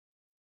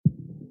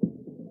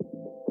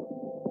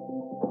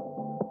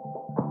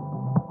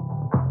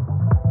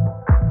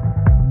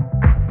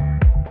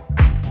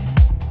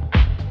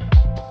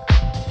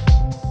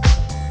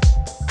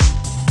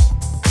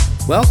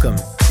Welcome,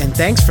 and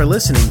thanks for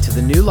listening to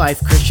the New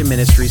Life Christian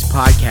Ministries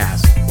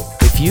podcast.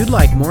 If you'd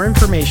like more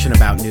information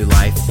about New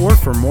Life or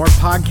for more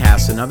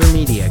podcasts and other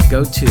media,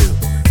 go to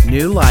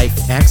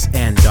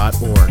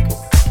newlifexn.org.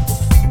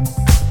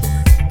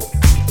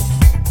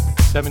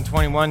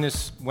 7:21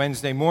 this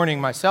Wednesday morning,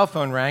 my cell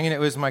phone rang, and it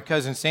was my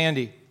cousin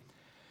Sandy.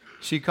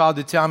 She called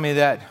to tell me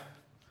that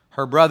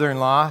her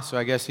brother-in-law, so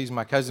I guess he's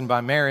my cousin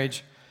by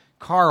marriage,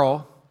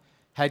 Carl,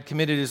 had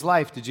committed his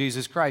life to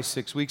Jesus Christ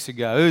 6 weeks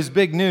ago. It was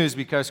big news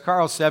because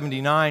Carl's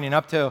 79, and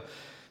up till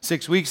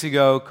 6 weeks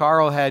ago,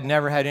 Carl had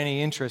never had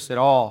any interest at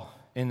all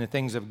in the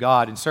things of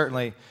God, and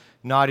certainly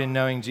not in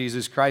knowing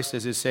Jesus Christ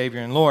as his Savior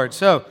and Lord.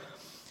 So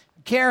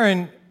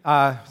Karen,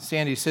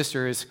 Sandy's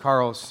sister, is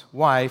Carl's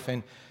wife,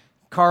 and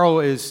Carl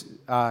is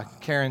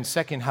Karen's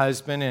second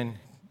husband,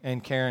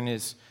 and Karen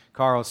is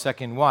Carl's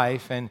second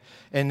wife, and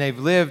they've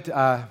lived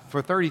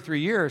for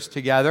 33 years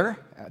together.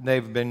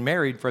 They've been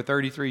married for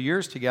 33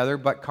 years together,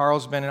 but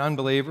Carl's been an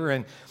unbeliever,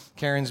 and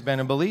Karen's been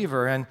a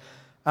believer. And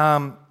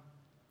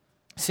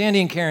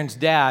Sandy and Karen's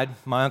dad,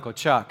 my Uncle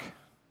Chuck,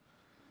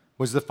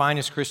 was the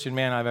finest Christian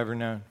man I've ever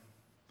known.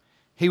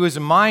 He was a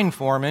mine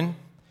foreman,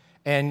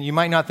 and you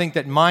might not think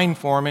that mine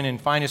foreman and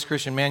finest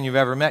Christian man you've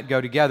ever met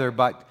go together,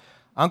 but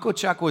Uncle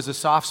Chuck was a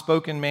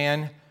soft-spoken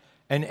man,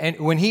 and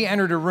when he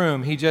entered a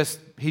room, he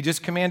just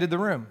commanded the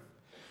room.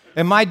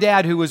 And my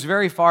dad, who was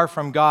very far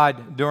from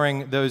God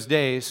during those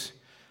days,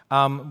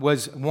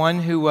 was one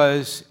who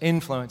was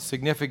influenced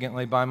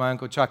significantly by my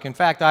Uncle Chuck. In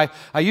fact, I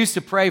used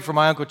to pray for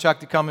my Uncle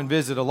Chuck to come and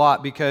visit a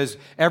lot because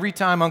every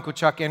time Uncle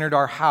Chuck entered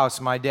our house,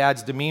 my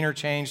dad's demeanor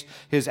changed,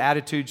 his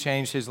attitude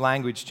changed, his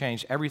language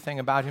changed. Everything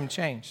about him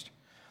changed.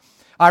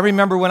 I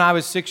remember when I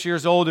was 6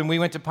 years old and we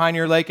went to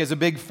Pioneer Lake as a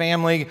big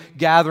family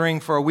gathering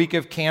for a week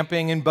of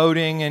camping and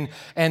boating.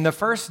 And the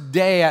first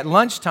day at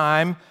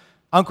lunchtime,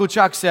 Uncle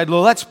Chuck said,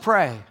 "Well, let's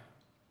pray."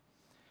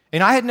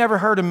 And I had never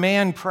heard a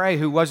man pray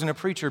who wasn't a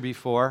preacher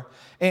before.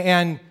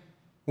 And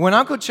when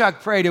Uncle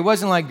Chuck prayed, it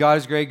wasn't like, "God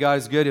is great, God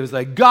is good." It was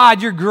like,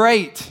 "God, you're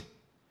great."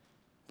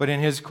 But in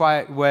his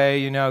quiet way,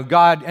 you know,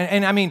 God,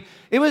 and I mean,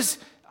 it was,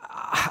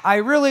 I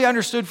really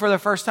understood for the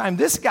first time,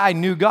 this guy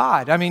knew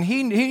God. I mean,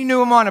 he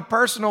knew him on a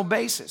personal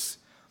basis.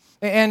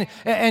 And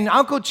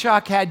Uncle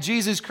Chuck had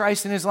Jesus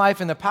Christ in his life,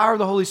 and the power of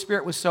the Holy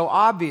Spirit was so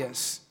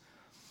obvious.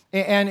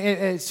 And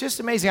it's just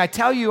amazing. I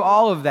tell you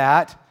all of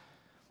that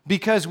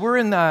because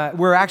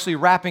we're actually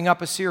wrapping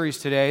up a series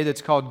today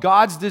that's called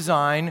God's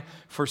Design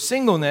for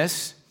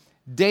Singleness,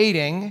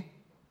 Dating,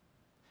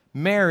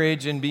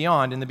 Marriage, and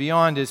Beyond. And the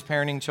beyond is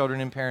parenting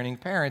children and parenting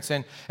parents.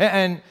 And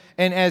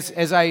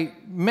as I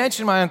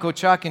mentioned my Uncle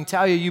Chuck and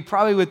tell you, you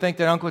probably would think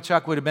that Uncle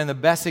Chuck would have been the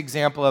best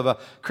example of a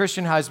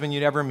Christian husband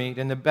you'd ever meet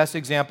and the best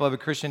example of a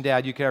Christian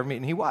dad you could ever meet,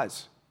 and he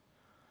was.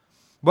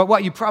 But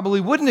what you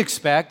probably wouldn't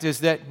expect is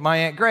that my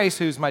Aunt Grace,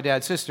 who's my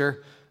dad's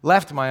sister,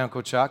 left my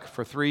Uncle Chuck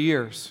for 3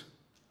 years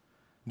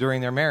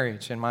during their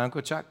marriage, and my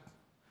Uncle Chuck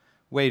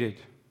waited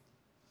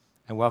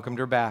and welcomed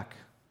her back.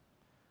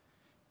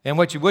 And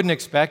what you wouldn't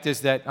expect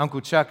is that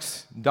Uncle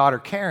Chuck's daughter,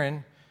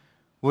 Karen,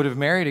 would have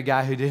married a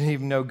guy who didn't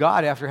even know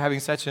God after having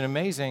such an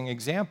amazing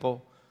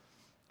example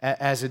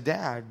as a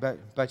dad.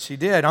 But she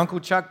did. Uncle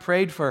Chuck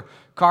prayed for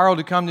Carl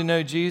to come to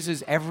know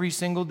Jesus every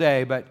single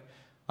day, but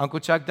Uncle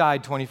Chuck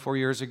died 24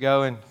 years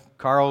ago, and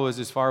Carl was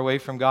as far away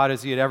from God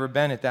as he had ever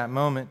been at that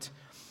moment.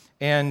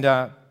 And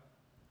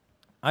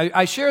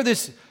I share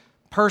this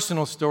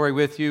personal story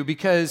with you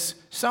because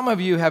some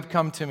of you have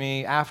come to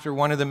me after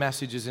one of the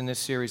messages in this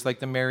series, like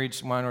the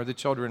marriage one or the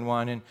children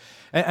one,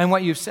 and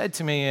what you've said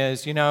to me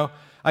is, you know,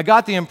 I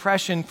got the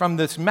impression from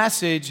this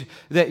message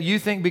that you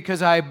think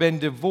because I've been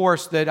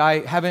divorced that I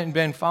haven't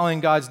been following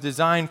God's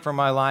design for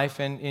my life,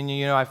 and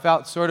you know, I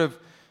felt sort of,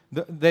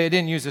 they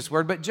didn't use this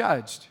word, but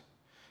judged.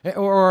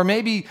 Or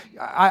maybe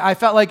I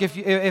felt like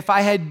if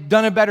I had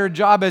done a better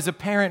job as a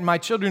parent, my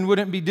children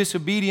wouldn't be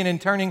disobedient and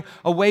turning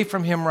away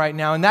from Him right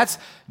now. And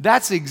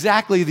that's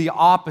exactly the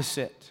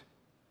opposite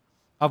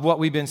of what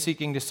we've been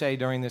seeking to say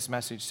during this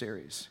message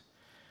series.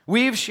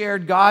 We've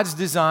shared God's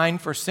design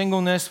for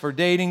singleness, for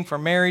dating, for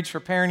marriage, for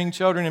parenting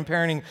children and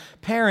parenting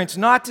parents,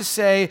 not to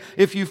say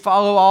if you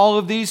follow all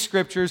of these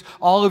scriptures,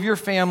 all of your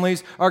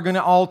families are going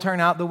to all turn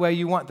out the way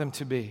you want them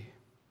to be.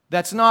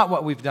 That's not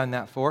what we've done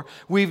that for.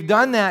 We've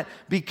done that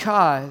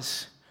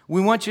because we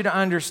want you to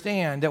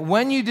understand that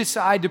when you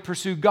decide to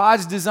pursue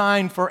God's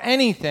design for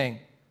anything,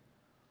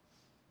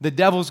 the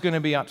devil's going to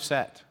be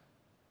upset.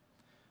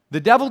 The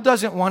devil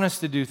doesn't want us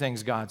to do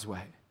things God's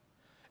way.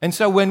 And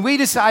so when we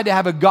decide to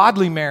have a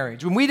godly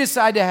marriage, when we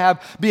decide to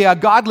be a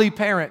godly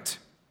parent,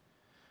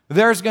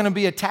 there's going to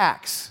be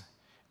attacks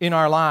in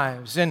our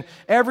lives. And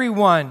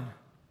everyone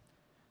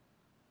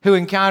who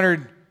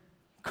encountered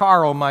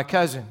Carl, my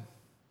cousin,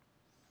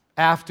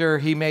 after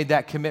he made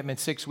that commitment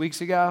 6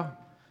 weeks ago,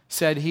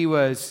 said he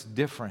was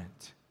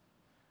different.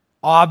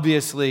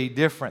 Obviously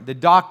different. The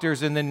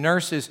doctors and the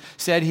nurses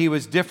said he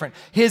was different.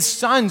 His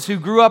sons, who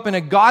grew up in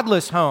a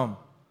godless home,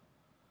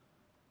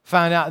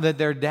 found out that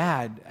their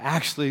dad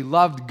actually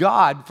loved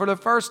God for the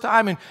first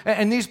time.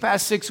 And these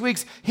past 6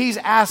 weeks, he's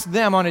asked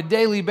them on a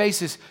daily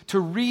basis to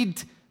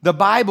read the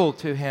Bible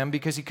to him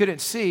because he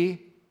couldn't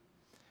see.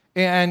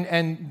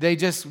 And they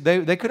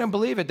couldn't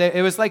believe it.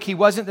 It was like he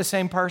wasn't the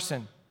same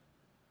person.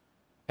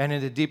 And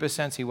in the deepest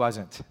sense, he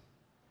wasn't.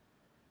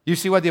 You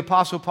see, what the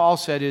Apostle Paul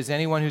said is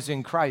anyone who's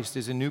in Christ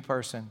is a new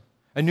person,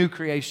 a new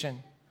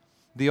creation.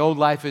 The old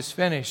life is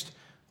finished.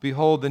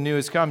 Behold, the new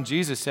has come.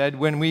 Jesus said,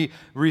 when we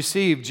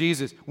receive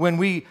Jesus, when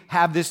we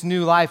have this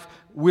new life,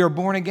 we're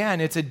born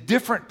again. It's a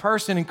different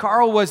person. And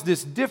Carl was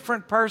this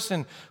different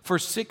person for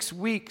 6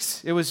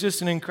 weeks. It was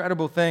just an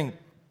incredible thing.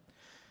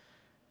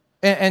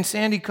 And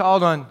Sandy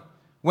called on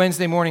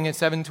Wednesday morning at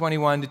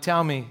 7:21 to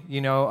tell me,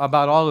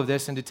 about all of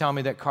this and to tell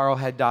me that Carl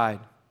had died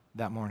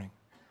that morning.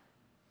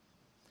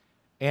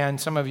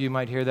 And some of you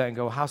might hear that and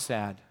go, how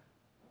sad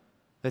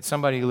that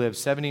somebody lives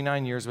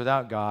 79 years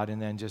without God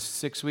and then just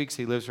 6 weeks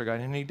he lives for God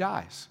and he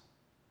dies.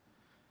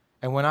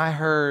 And when I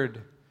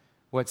heard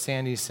what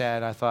Sandy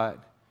said, I thought,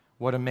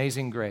 what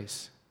amazing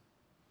grace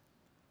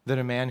that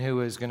a man who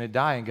was going to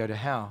die and go to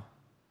hell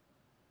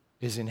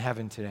is in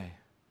heaven today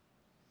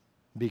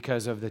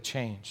because of the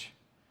change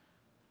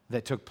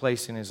that took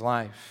place in his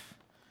life.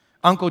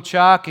 Uncle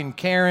Chuck and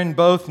Karen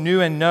both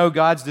knew and know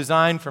God's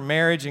design for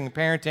marriage and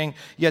parenting,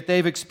 yet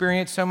they've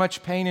experienced so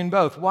much pain in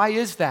both. Why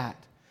is that?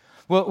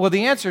 Well,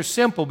 the answer is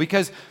simple,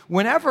 because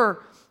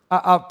whenever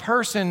a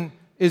person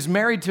is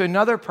married to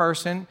another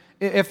person,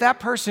 if that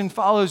person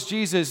follows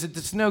Jesus,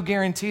 it's no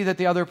guarantee that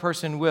the other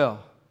person will,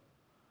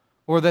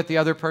 or that the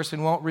other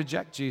person won't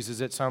reject Jesus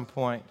at some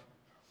point.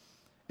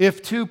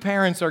 If two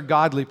parents are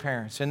godly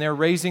parents and they're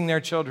raising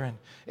their children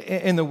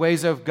in the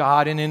ways of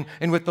God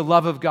and with the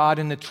love of God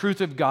and the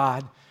truth of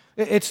God,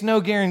 it's no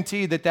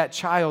guarantee that that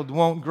child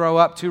won't grow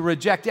up to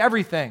reject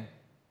everything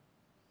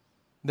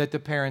that the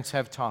parents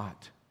have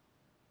taught.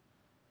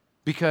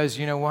 Because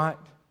you know what?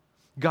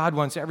 God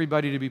wants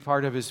everybody to be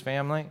part of his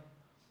family,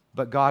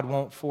 but God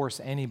won't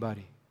force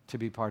anybody to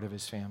be part of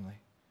his family.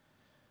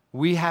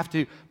 We have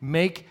to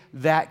make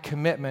that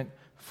commitment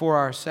for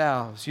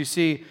ourselves. You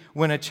see,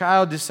 when a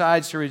child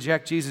decides to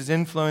reject Jesus'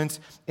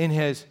 influence in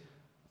his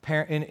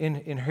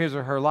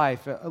or her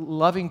life,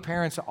 loving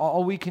parents,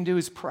 all we can do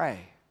is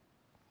pray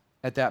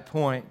at that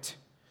point.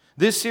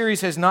 This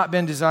series has not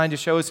been designed to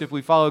show us if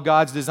we follow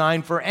God's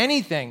design for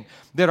anything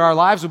that our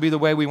lives will be the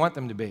way we want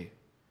them to be.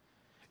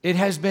 It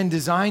has been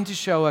designed to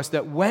show us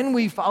that when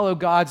we follow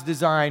God's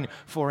design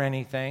for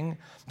anything,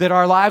 that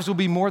our lives will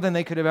be more than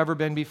they could have ever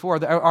been before.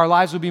 That our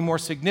lives will be more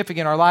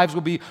significant. Our lives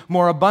will be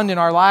more abundant.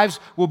 Our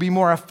lives will be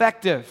more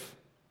effective.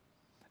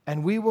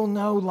 And we will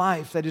know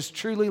life that is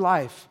truly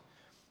life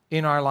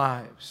in our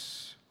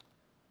lives.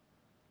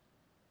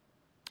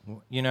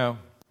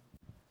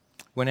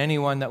 When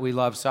anyone that we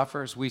love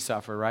suffers, we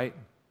suffer, right?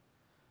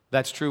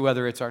 That's true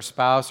whether it's our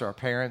spouse or our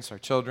parents, our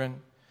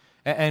children.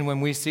 And when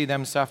we see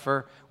them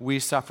suffer, we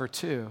suffer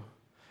too.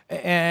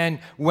 And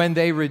when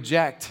they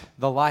reject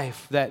the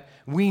life that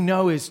we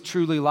know is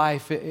truly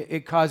life,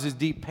 it causes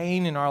deep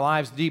pain in our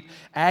lives, deep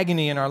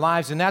agony in our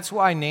lives. And that's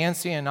why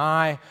Nancy and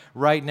I,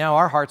 right now,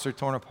 our hearts are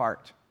torn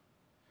apart.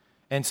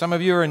 And some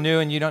of you are new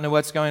and you don't know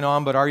what's going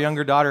on, but our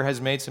younger daughter has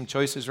made some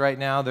choices right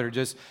now that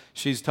are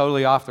she's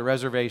totally off the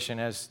reservation,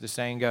 as the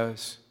saying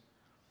goes.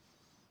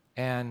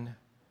 And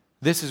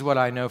this is what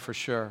I know for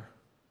sure.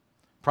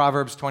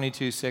 Proverbs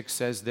 22:6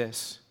 says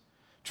this,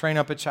 train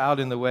up a child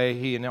in the way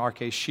he, in our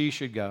case, she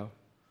should go,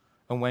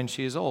 and when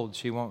she is old,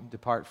 she won't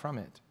depart from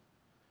it.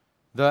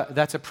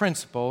 That's a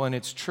principle, and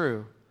it's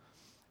true.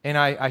 And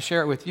I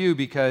share it with you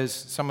because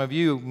some of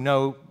you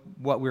know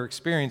what we're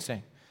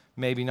experiencing.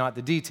 Maybe not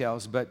the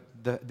details, but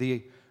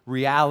the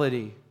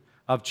reality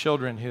of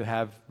children who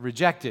have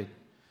rejected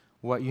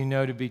what you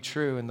know to be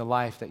true in the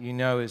life that you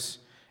know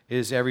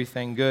is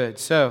everything good.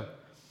 So,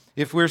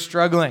 if we're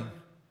struggling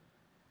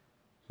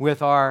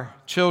with our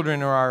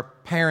children or our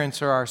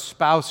parents or our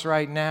spouse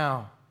right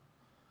now,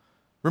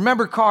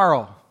 remember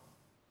Carl.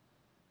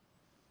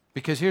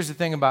 Because here's the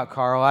thing about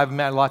Carl. I've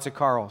met lots of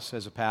Carls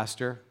as a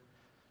pastor.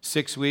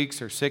 6 weeks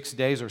or 6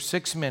 days or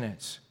 6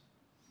 minutes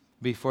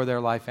before their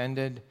life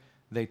ended,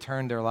 they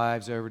turned their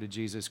lives over to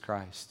Jesus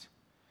Christ.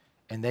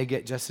 And they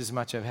get just as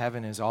much of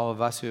heaven as all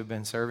of us who have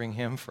been serving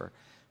him for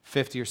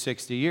 50 or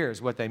 60 years.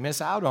 What they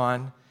miss out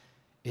on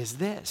is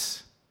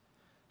this,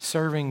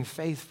 serving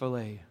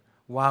faithfully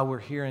while we're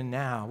here and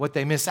now. What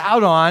they miss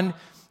out on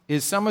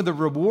is some of the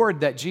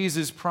reward that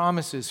Jesus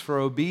promises for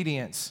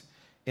obedience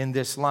in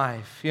this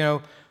life.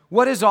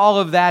 What does all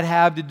of that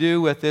have to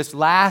do with this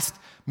last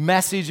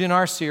message in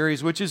our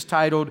series, which is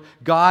titled,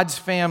 God's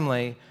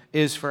Family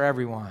is for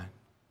Everyone?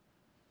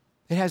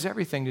 It has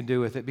everything to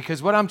do with it,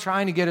 because what I'm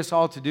trying to get us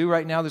all to do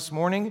right now this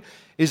morning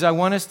is I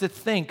want us to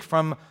think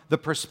from the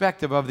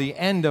perspective of the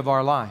end of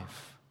our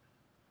life.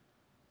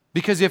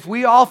 Because if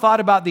we all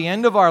thought about the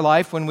end of our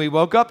life when we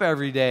woke up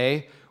every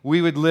day,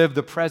 we would live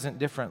the present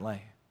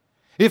differently.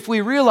 If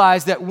we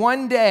realized that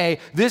one day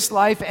this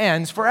life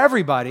ends for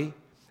everybody,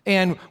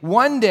 and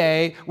one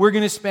day we're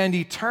going to spend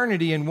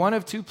eternity in one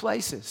of two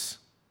places,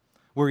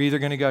 we're either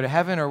going to go to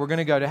heaven or we're going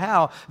to go to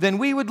hell, then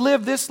we would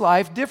live this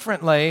life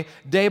differently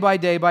day by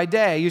day by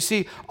day. You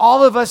see,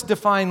 all of us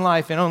define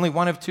life in only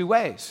one of two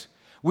ways.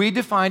 We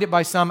defined it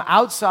by some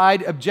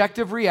outside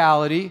objective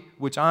reality,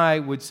 which I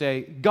would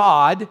say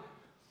God,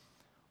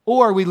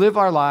 or we live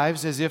our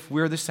lives as if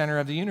we're the center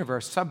of the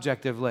universe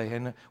subjectively,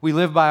 and we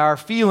live by our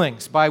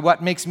feelings, by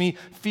what makes me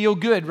feel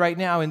good right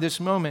now in this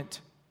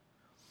moment.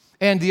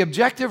 And the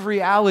objective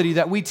reality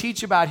that we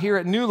teach about here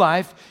at New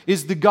Life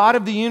is the God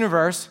of the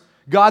universe,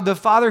 God the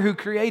Father who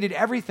created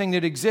everything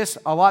that exists,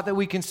 a lot that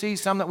we can see,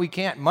 some that we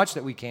can't, much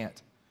that we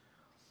can't,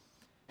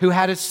 who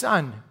had a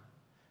son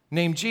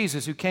named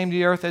Jesus, who came to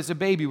the earth as a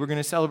baby. We're going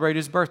to celebrate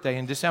his birthday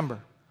in December.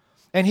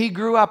 And he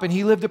grew up and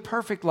he lived a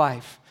perfect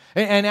life.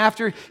 And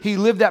after he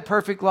lived that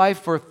perfect life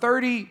for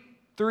 30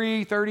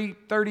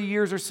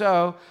 years or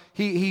so,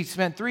 he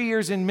spent 3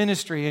 years in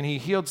ministry, and he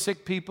healed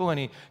sick people,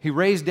 and he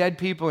raised dead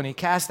people, and he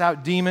cast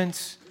out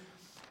demons.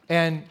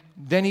 And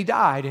then he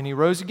died, and he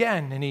rose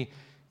again, and he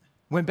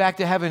went back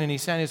to heaven, and he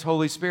sent his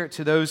Holy Spirit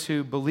to those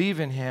who believe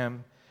in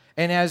him.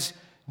 And as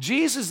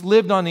Jesus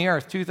lived on the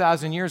earth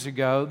 2,000 years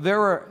ago,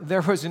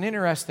 there was an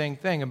interesting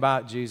thing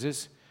about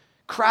Jesus.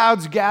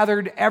 Crowds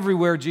gathered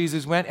everywhere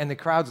Jesus went, and the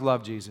crowds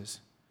loved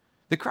Jesus.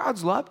 The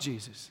crowds loved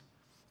Jesus,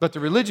 but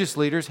the religious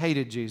leaders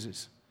hated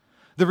Jesus.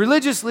 The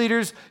religious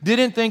leaders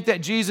didn't think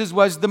that Jesus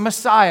was the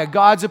Messiah,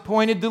 God's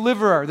appointed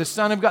deliverer, the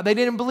Son of God. They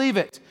didn't believe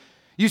it.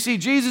 You see,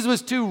 Jesus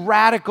was too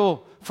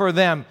radical for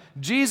them.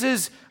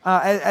 Jesus,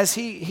 as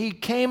he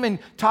came and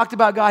talked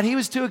about God, he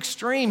was too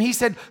extreme. He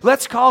said,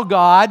 let's call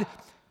God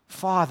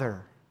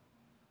Father.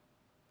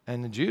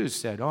 And the Jews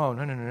said, oh,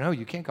 no,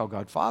 you can't call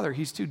God Father.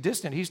 He's too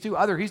distant. He's too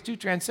other. He's too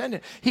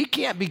transcendent. He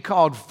can't be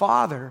called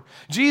Father.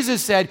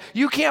 Jesus said,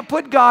 you can't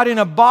put God in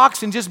a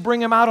box and just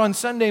bring him out on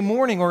Sunday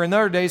morning, or in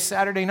other days,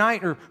 Saturday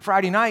night or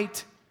Friday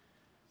night.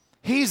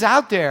 He's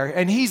out there,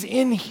 and he's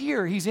in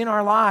here. He's in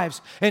our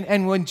lives.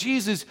 And when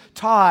Jesus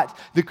taught,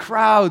 the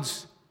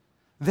crowds,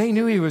 they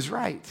knew he was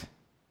right.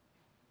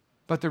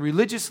 But the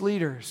religious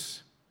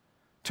leaders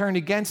turned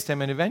against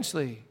him and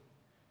eventually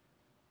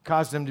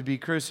caused him to be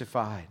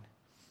crucified.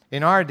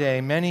 In our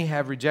day, many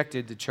have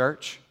rejected the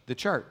church,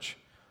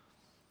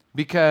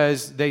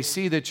 because they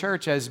see the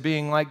church as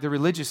being like the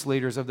religious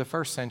leaders of the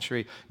first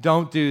century.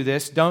 Don't do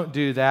this, don't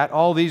do that,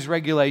 all these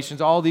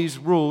regulations, all these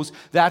rules,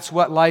 that's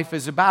what life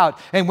is about.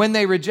 And when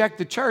they reject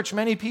the church,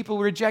 many people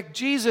reject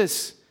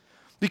Jesus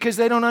because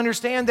they don't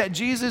understand that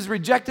Jesus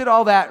rejected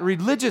all that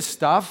religious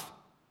stuff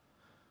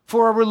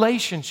for a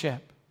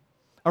relationship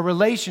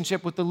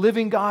with the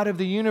living God of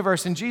the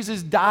universe. And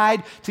Jesus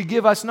died to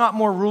give us not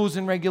more rules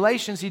and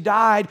regulations. He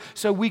died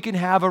so we can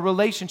have a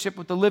relationship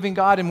with the living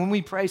God. And when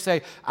we pray,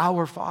 say,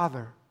 Our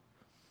Father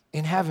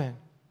in heaven.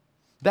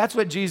 That's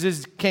what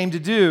Jesus came to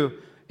do.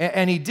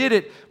 And he did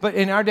it. But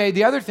in our day,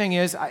 the other thing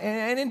is,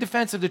 and in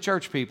defense of the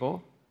church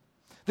people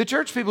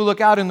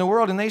look out in the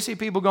world and they see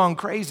people going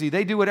crazy.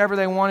 They do whatever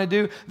they want to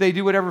do. They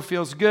do whatever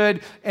feels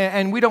good.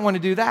 And we don't want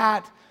to do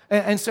that.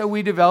 And so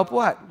we develop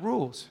what?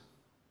 Rules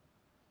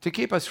to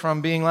keep us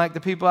from being like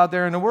the people out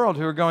there in the world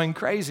who are going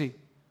crazy.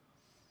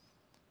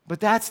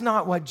 But that's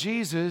not what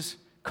Jesus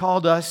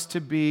called us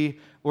to be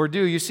or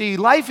do. You see,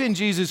 life in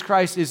Jesus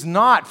Christ is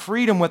not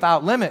freedom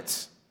without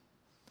limits.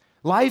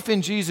 Life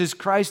in Jesus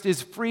Christ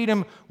is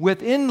freedom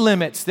within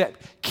limits that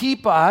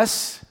keep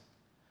us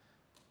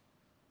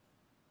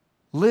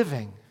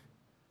living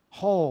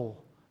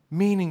whole,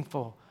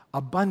 meaningful,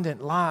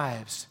 abundant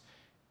lives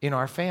in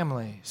our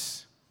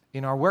families,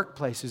 in our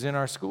workplaces, in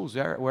our schools,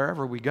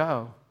 wherever we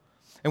go.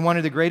 And one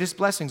of the greatest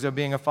blessings of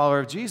being a follower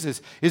of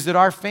Jesus is that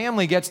our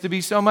family gets to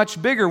be so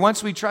much bigger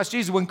once we trust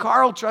Jesus. When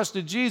Carl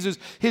trusted Jesus,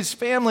 his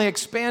family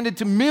expanded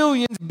to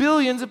millions,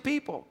 billions of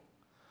people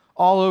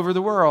all over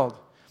the world.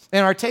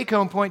 And our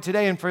take-home point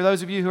today, and for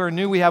those of you who are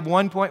new, we have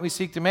one point we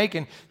seek to make,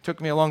 and it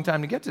took me a long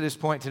time to get to this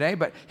point today,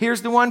 but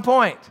here's the one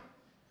point.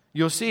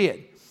 You'll see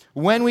it.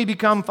 When we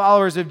become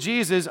followers of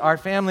Jesus, our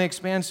family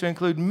expands to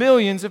include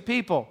millions of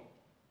people.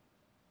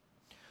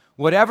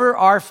 Whatever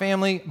our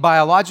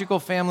biological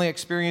family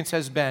experience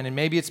has been, and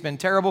maybe it's been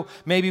terrible,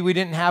 maybe we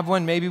didn't have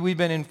one, maybe we've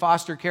been in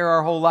foster care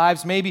our whole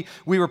lives, maybe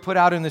we were put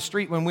out in the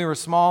street when we were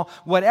small,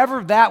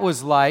 whatever that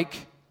was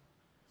like,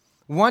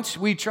 once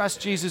we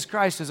trust Jesus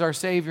Christ as our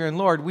Savior and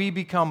Lord, we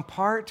become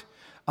part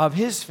of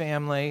His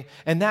family,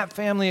 and that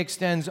family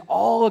extends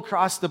all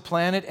across the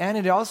planet, and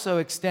it also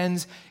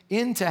extends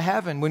into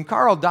heaven. When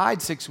Carl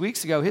died 6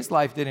 weeks ago, his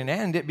life didn't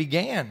end, it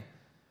began.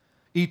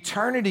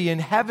 Eternity in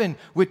heaven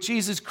with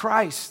Jesus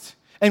Christ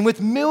and with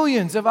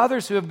millions of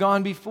others who have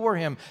gone before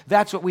him.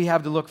 That's what we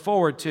have to look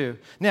forward to.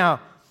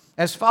 Now,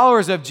 as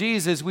followers of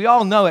Jesus, we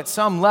all know at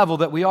some level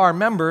that we are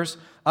members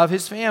of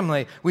his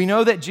family. We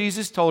know that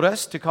Jesus told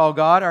us to call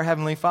God our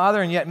Heavenly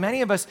Father, and yet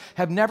many of us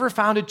have never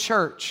found a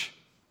church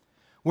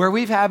where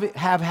we have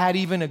had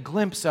even a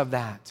glimpse of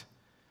that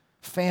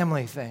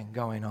family thing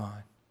going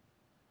on.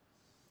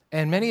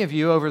 And many of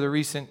you over the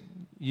recent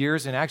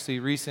years and actually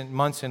recent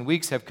months and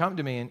weeks have come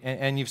to me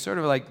and you've sort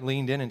of like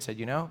leaned in and said,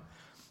 you know,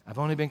 I've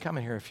only been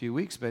coming here a few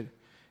weeks, but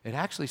it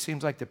actually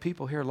seems like the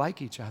people here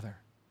like each other.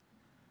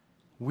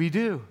 We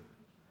do.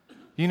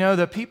 You know,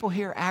 the people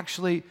here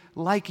actually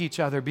like each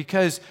other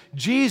because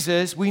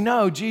Jesus, we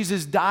know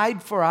Jesus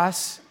died for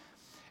us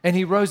And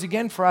he rose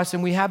again for us,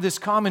 and we have this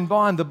common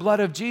bond. The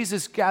blood of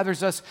Jesus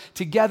gathers us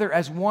together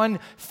as one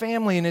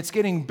family, and it's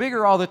getting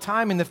bigger all the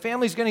time, and the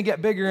family's going to get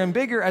bigger and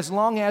bigger as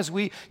long as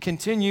we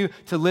continue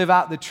to live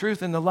out the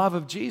truth and the love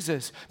of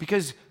Jesus,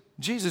 because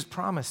Jesus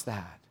promised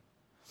that.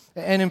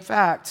 And in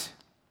fact,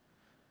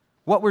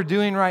 what we're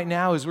doing right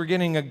now is we're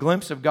getting a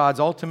glimpse of God's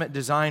ultimate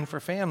design for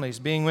families,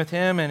 being with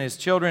Him and His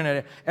children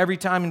at every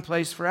time and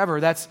place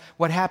forever. That's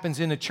what happens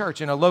in a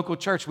church, in a local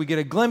church. We get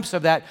a glimpse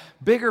of that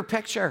bigger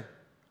picture.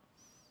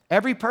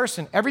 Every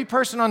person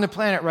on the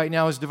planet right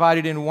now is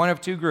divided into one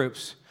of two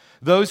groups.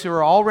 Those who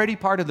are already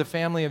part of the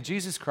family of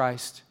Jesus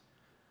Christ,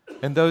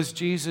 and those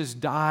Jesus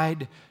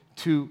died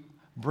to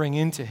bring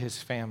into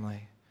His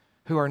family,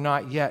 who are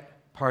not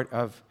yet part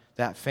of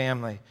that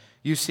family.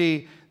 You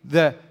see,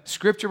 the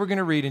scripture we're going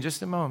to read in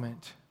just a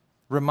moment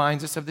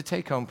reminds us of the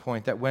take-home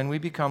point that when we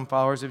become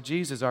followers of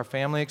Jesus, our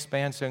family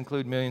expands to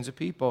include millions of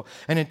people.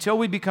 And until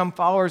we become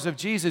followers of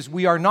Jesus,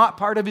 we are not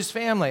part of His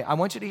family. I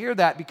want you to hear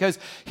that, because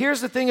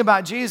here's the thing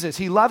about Jesus.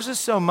 He loves us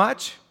so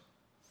much,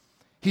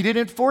 He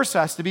didn't force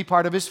us to be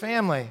part of His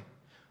family.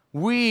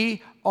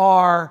 We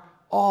are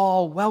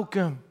all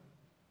welcome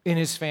in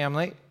His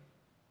family,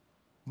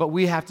 but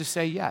we have to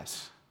say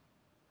yes.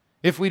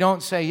 If we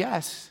don't say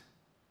yes,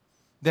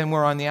 then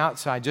we're on the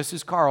outside, just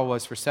as Carl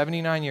was for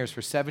 79 years.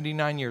 For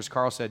 79 years,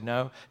 Carl said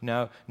no,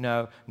 no,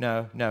 no,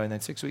 no, no. And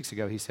then 6 weeks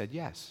ago, he said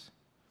yes.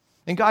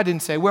 And God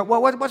didn't say, well,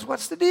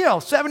 what's the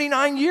deal?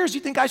 79 years, you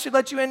think I should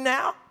let you in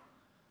now?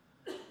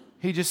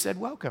 He just said,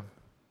 welcome.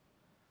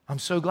 I'm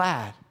so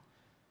glad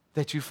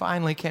that you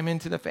finally came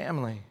into the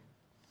family.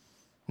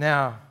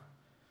 Now,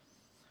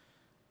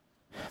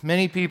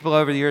 many people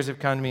over the years have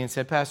come to me and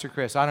said, Pastor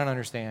Chris, I don't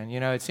understand.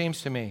 It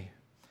seems to me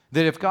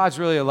that if God's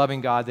really a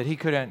loving God, that He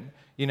couldn't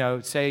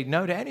say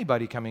no to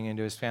anybody coming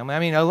into His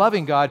family. A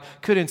loving God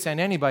couldn't send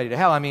anybody to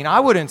hell. I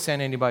wouldn't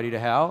send anybody to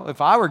hell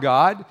if I were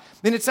God.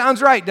 Then it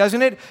sounds right,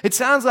 doesn't it? It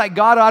sounds like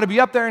God ought to be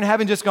up there in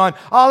heaven just going,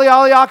 ollie,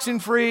 ollie, oxen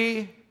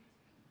free,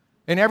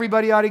 and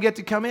everybody ought to get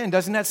to come in.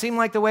 Doesn't that seem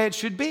like the way it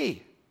should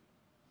be?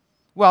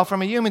 Well,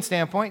 from a human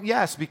standpoint,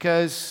 yes,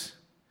 because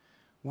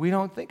we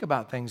don't think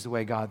about things the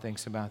way God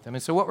thinks about them.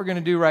 And so what we're going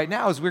to do right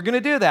now is we're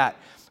going to do that.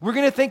 We're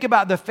going to think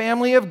about the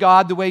family of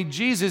God the way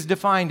Jesus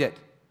defined it.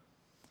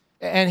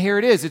 And here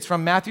it is. It's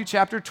from Matthew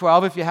chapter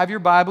 12. If you have your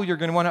Bible, you're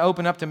going to want to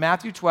open up to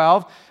Matthew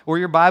 12 or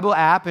your Bible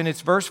app, and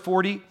it's verse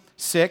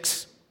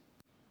 46.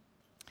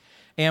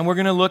 And we're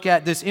going to look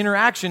at this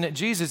interaction that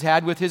Jesus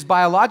had with His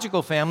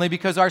biological family,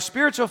 because our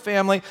spiritual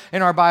family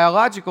and our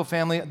biological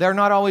family, they're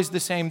not always the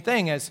same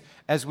thing,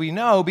 as we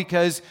know,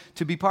 because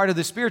to be part of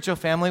the spiritual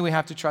family, we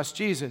have to trust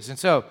Jesus. And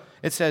so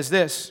it says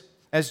this: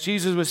 as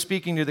Jesus was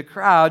speaking to the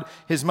crowd,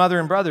 His mother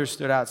and brothers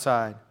stood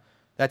outside.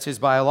 That's His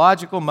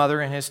biological mother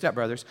and His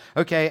stepbrothers,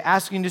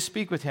 asking to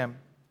speak with Him.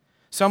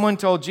 Someone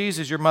told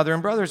Jesus, your mother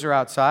and brothers are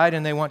outside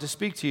and they want to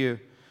speak to you.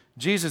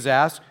 Jesus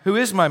asked, who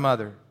is my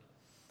mother?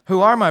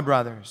 Who are my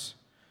brothers?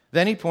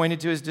 Then He pointed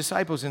to His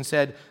disciples and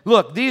said,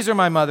 look, these are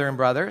my mother and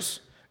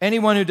brothers.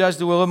 Anyone who does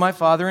the will of my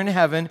Father in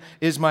heaven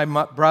is my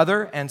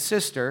brother and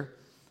sister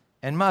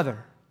and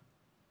mother.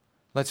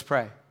 Let's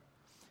pray.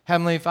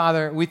 Heavenly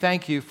Father, we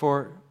thank You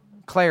for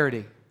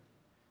clarity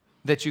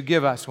that You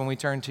give us when we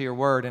turn to Your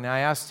word. And I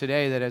ask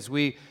today that as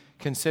we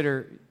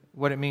consider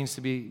what it means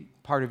to be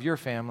part of Your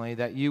family,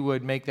 that You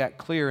would make that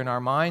clear in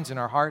our minds, in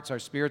our hearts, our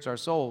spirits, our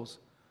souls,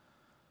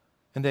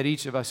 and that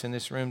each of us in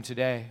this room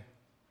today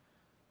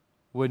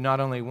would not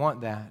only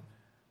want that,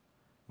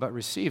 but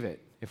receive it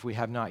if we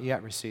have not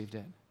yet received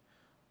it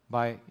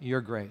by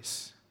Your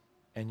grace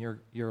and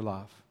your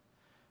love.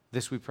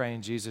 This we pray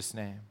in Jesus'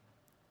 name.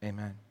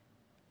 Amen.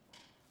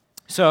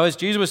 So as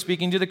Jesus was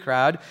speaking to the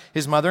crowd,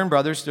 His mother and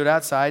brothers stood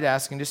outside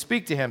asking to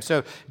speak to Him.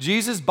 So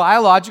Jesus'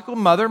 biological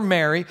mother,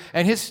 Mary,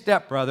 and His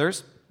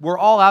stepbrothers were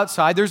all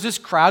outside. There's this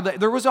crowd.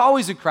 There was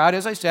always a crowd,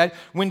 as I said.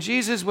 When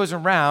Jesus was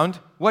around,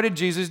 what did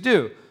Jesus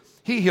do?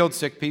 He healed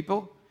sick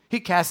people.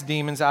 He cast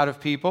demons out of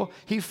people.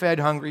 He fed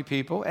hungry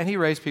people, and He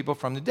raised people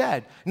from the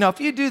dead. Now, if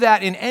you do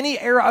that in any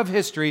era of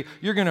history,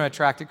 you're going to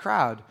attract a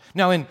crowd.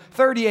 Now, in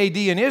 30 AD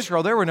in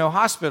Israel, there were no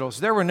hospitals.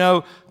 There were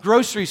no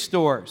grocery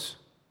stores.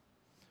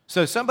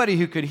 So somebody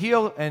who could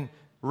heal and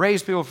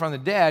raise people from the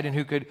dead and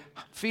who could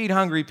feed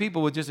hungry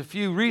people with just a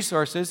few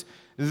resources,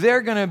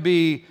 they're going to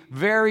be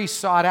very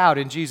sought out,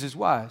 and Jesus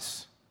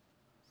was.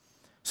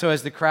 So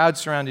as the crowd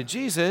surrounded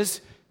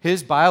Jesus,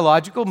 His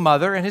biological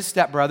mother and His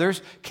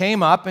stepbrothers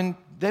came up and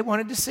they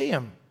wanted to see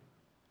Him.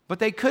 But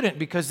they couldn't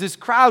because this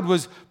crowd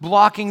was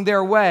blocking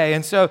their way.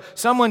 And so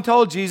someone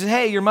told Jesus,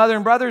 hey, your mother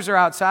and brothers are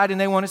outside and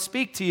they want to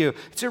speak to you.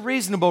 It's a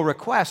reasonable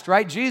request,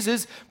 right?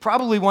 Jesus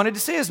probably wanted to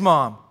see his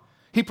mom.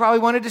 He probably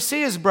wanted to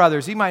see his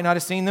brothers. He might not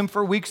have seen them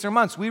for weeks or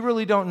months. We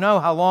really don't know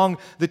how long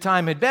the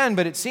time had been,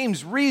 but it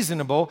seems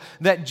reasonable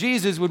that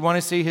Jesus would want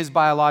to see his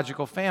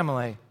biological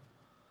family.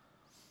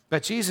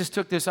 But Jesus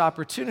took this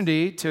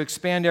opportunity to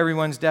expand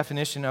everyone's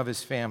definition of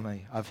his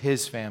family, of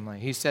his family.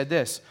 He said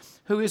this,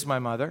 who is my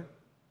mother?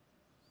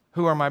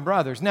 Who are my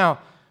brothers? Now,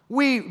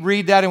 we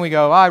read that and we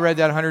go, I read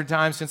that 100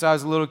 times since I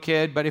was a little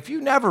kid, but if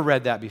you never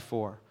read that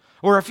before,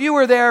 Or if you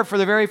were there for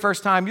the very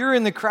first time, you're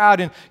in the crowd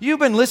and you've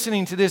been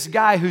listening to this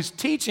guy whose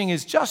teaching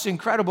is just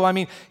incredible. I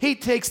mean, he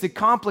takes the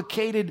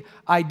complicated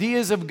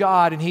ideas of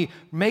God and he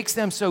makes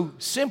them so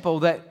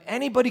simple that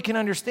anybody can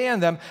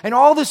understand them. And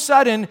all of a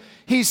sudden,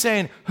 he's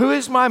saying, who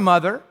is my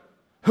mother?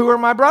 Who are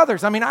my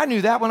brothers? I mean, I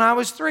knew that when I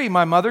was 3.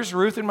 My mother's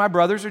Ruth and my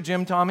brothers are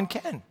Jim, Tom, and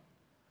Ken.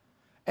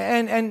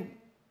 And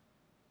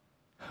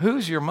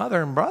who's your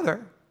mother and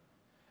brother?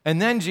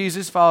 And then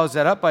Jesus follows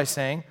that up by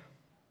saying,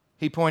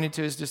 he pointed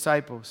to his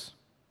disciples,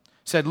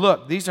 said,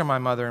 look, these are my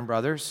mother and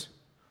brothers.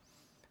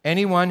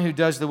 Anyone who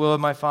does the will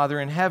of my Father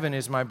in heaven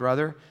is my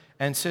brother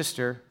and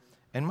sister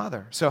and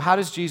mother. So how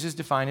does Jesus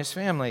define his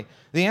family?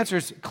 The answer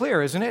is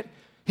clear, isn't it?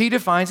 He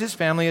defines his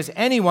family as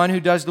anyone who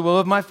does the will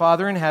of my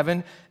Father in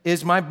heaven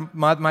is my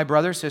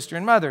brother, sister,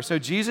 and mother. So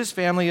Jesus'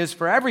 family is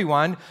for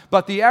everyone,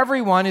 but the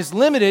everyone is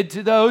limited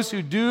to those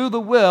who do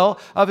the will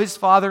of his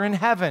Father in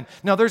heaven.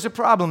 Now, there's a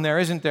problem there,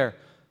 isn't there?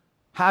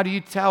 How do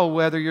you tell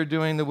whether you're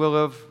doing the will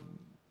of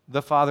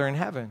the Father in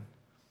heaven?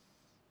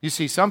 You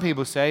see, some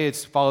people say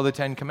it's follow the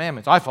 10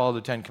 commandments. I follow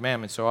the 10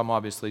 commandments, so I'm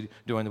obviously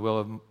doing the will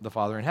of the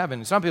Father in heaven.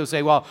 And some people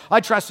say, well, I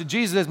trusted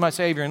Jesus as my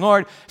Savior and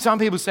Lord. Some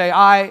people say,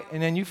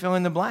 and then you fill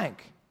in the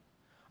blank.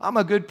 I'm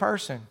a good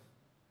person.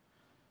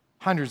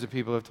 Hundreds of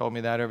people have told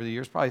me that over the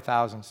years, probably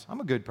thousands.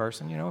 I'm a good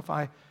person. You know,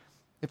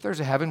 if there's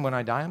a heaven when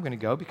I die, I'm going to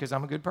go because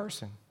I'm a good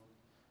person.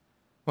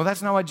 Well,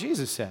 that's not what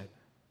Jesus said.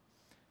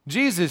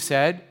 Jesus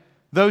said,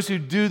 those who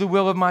do the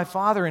will of my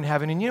Father in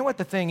heaven. And you know what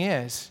the thing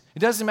is? It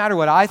doesn't matter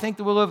what I think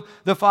the will of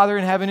the Father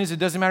in heaven is. It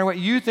doesn't matter what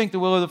you think the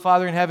will of the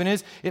Father in heaven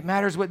is. It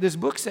matters what this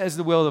book says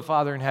the will of the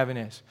Father in heaven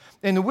is.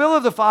 And the will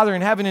of the Father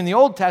in heaven in the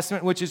Old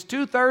Testament, which is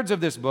 2/3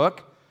 of this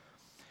book,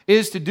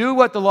 is to do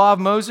what the law of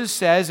Moses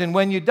says, and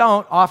when you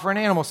don't, offer an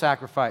animal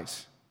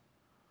sacrifice.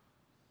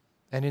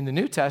 And in the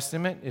New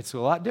Testament, it's a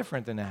lot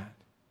different than that.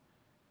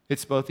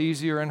 It's both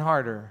easier and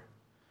harder.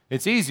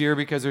 It's easier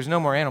because there's no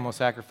more animal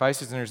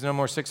sacrifices and there's no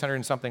more 600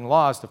 and something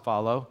laws to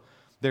follow.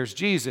 There's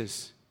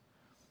Jesus.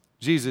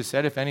 Jesus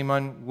said, if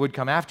anyone would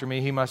come after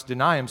me, he must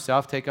deny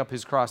himself, take up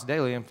his cross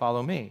daily, and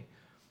follow me.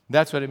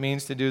 That's what it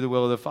means to do the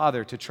will of the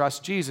Father, to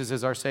trust Jesus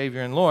as our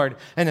Savior and Lord.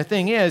 And the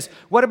thing is,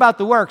 what about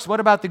the works? What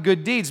about the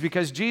good deeds?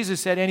 Because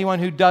Jesus said anyone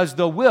who does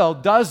the will,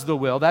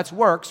 that's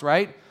works,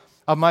 right,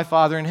 of my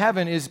Father in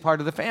heaven is part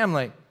of the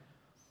family.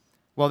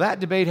 Well, that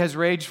debate has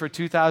raged for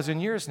 2,000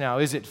 years now.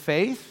 Is it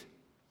faith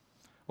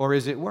or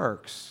is it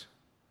works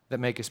that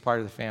make us part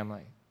of the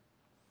family?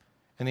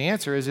 And the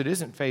answer is it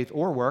isn't faith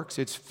or works.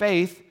 It's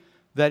faith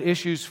that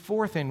issues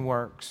forth in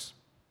works.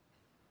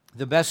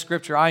 The best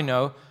scripture I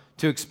know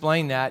to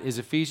explain that is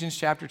Ephesians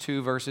chapter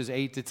 2, verses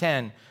 8 to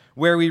 10,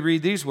 where we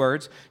read these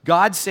words,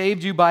 God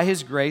saved you by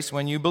his grace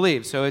when you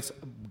believe. So it's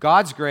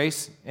God's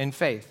grace and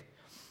faith.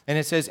 And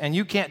it says, and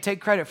you can't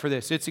take credit for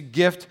this. It's a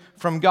gift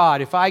from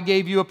God. If I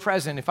gave you a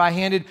present, if I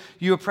handed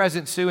you a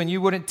present, Sue, and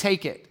you wouldn't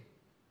take it,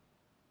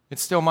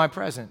 it's still my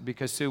present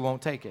because Sue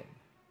won't take it.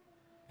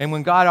 And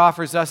when God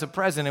offers us a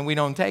present and we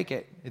don't take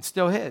it, it's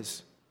still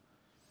his.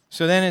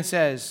 So then it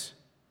says,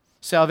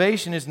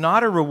 salvation is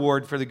not a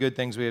reward for the good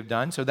things we have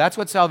done. So that's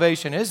what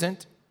salvation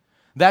isn't.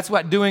 That's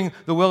what doing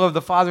the will of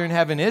the Father in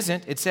heaven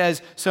isn't. It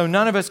says, so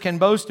none of us can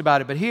boast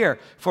about it. But here,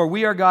 for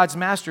we are God's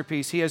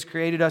masterpiece. He has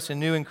created us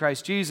anew in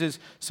Christ Jesus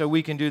so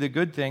we can do the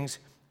good things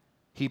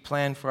he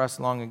planned for us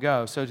long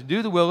ago. So to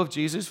do the will of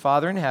Jesus,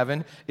 Father in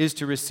heaven, is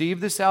to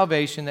receive the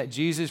salvation that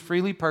Jesus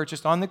freely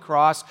purchased on the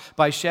cross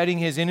by shedding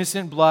his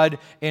innocent blood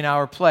in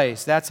our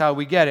place. That's how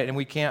we get it, and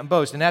we can't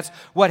boast. And that's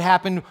what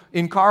happened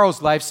in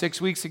Carl's life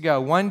 6 weeks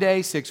ago. One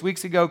day, 6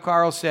 weeks ago,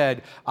 Carl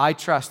said, I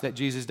trust that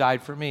Jesus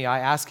died for me. I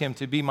ask him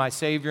to be my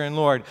Savior and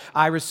Lord.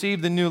 I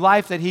received the new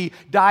life that he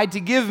died to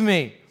give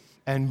me.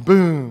 And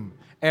boom,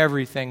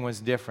 everything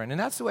was different. And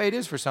that's the way it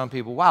is for some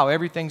people. Wow,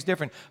 everything's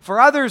different. For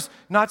others,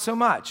 not so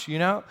much, you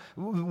know.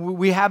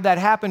 We have that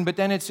happen, but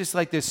then it's just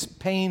like this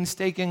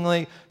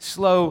painstakingly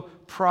slow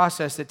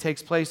process that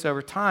takes place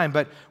over time.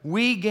 But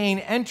we gain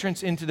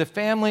entrance into the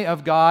family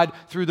of God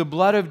through the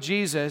blood of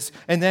Jesus.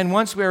 And then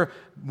once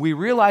we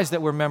realize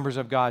that we're members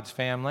of God's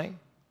family,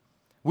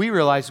 we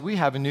realize we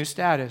have a new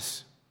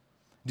status.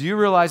 Do you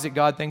realize that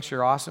God thinks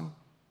you're awesome?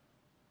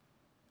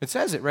 It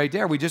says it right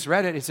there. We just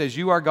read it. It says,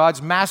 you are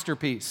God's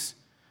masterpiece.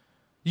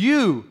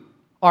 You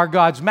are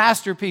God's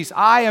masterpiece.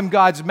 I am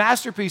God's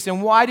masterpiece.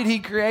 And why did he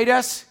create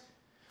us?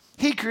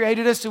 He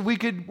created us so we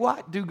could,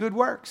 what? Do good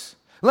works.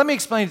 Let me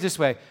explain it this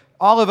way.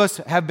 All of us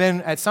have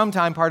been at some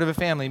time part of a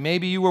family.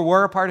 Maybe you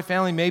were a part of a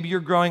family. Maybe you're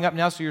growing up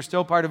now, so you're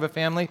still part of a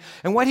family.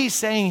 And what he's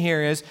saying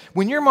here is,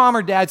 when your mom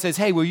or dad says,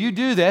 hey, will you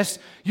do this?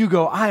 You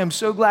go, I am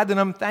so glad that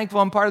I'm thankful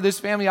I'm part of this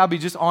family. I'll be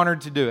just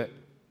honored to do it.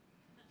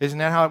 Isn't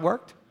that how it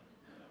worked?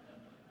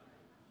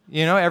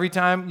 You know, every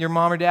time your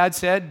mom or dad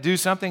said, do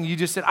something, you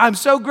just said, I'm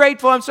so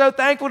grateful, I'm so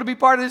thankful to be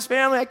part of this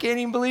family, I can't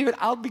even believe it,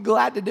 I'll be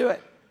glad to do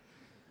it.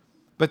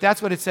 But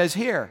that's what it says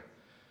here.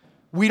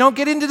 We don't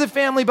get into the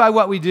family by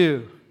what we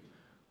do.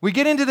 We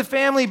get into the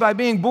family by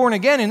being born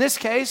again in this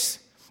case.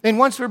 And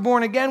once we're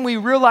born again, we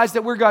realize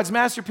that we're God's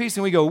masterpiece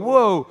and we go,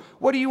 whoa,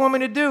 what do you want me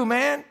to do,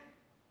 man?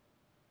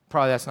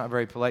 Probably that's not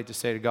very polite to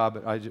say to God,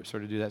 but I just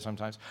sort of do that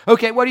sometimes.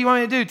 Okay, what do you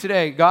want me to do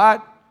today,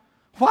 God?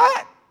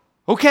 What?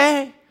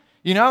 Okay.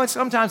 And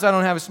sometimes I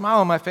don't have a smile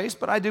on my face,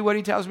 but I do what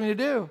he tells me to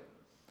do.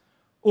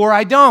 Or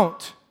I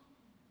don't.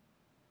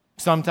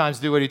 Sometimes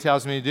do what he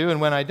tells me to do,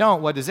 and when I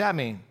don't, what does that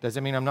mean? Does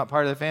it mean I'm not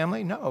part of the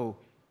family? No.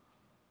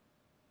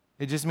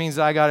 It just means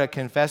I got to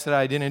confess that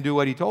I didn't do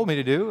what he told me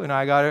to do, and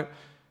I got to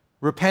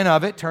repent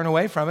of it, turn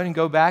away from it, and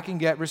go back and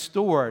get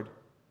restored.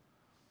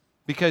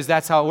 Because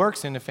that's how it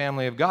works in the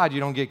family of God. You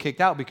don't get kicked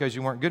out because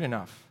you weren't good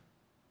enough.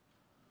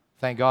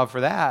 Thank God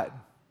for that.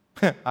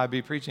 I'd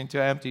be preaching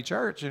to an empty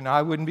church, and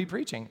I wouldn't be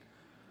preaching.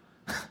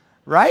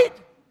 Right?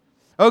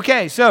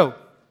 Okay, so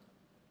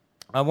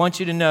I want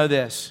you to know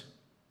this.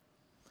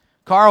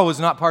 Carl was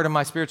not part of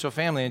my spiritual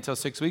family until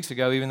 6 weeks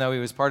ago, even though he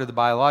was part of the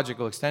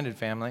biological extended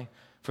family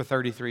for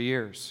 33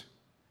 years.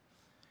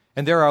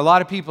 And there are a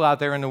lot of people out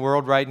there in the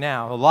world right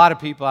now, who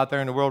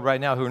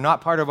are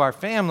not part of our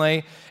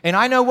family, and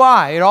I know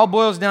why. It all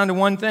boils down to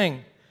one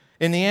thing.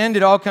 In the end,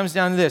 it all comes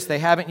down to this. They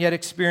haven't yet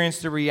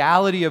experienced the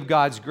reality of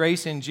God's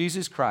grace in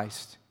Jesus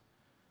Christ,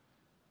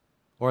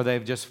 or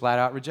they've just flat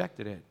out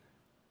rejected it.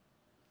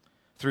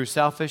 Through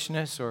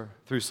selfishness or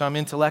through some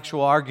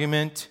intellectual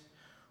argument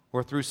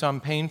or through some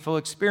painful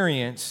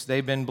experience,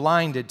 they've been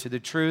blinded to the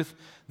truth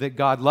that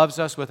God loves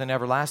us with an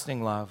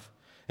everlasting love,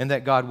 and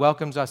that God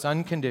welcomes us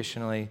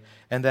unconditionally,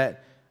 and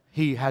that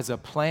he has a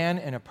plan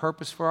and a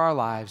purpose for our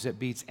lives that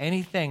beats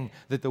anything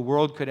that the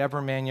world could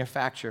ever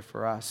manufacture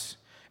for us.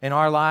 And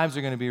our lives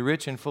are going to be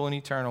rich and full and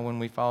eternal when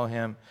we follow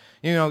him.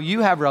 You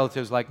have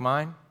relatives like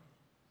mine,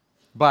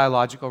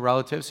 biological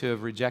relatives who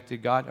have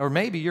rejected God. Or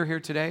maybe you're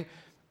here today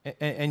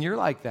and you're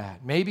like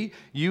that. Maybe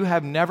you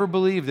have never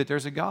believed that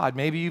there's a God.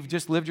 Maybe you've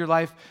just lived your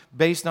life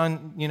based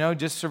on,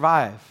 just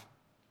survive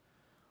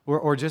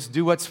or just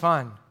do what's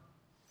fun.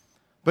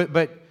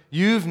 But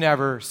you've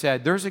never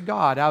said, there's a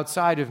God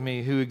outside of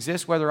me who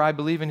exists whether I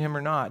believe in him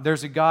or not.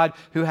 There's a God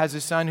who has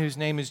a son whose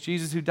name is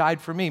Jesus who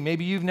died for me.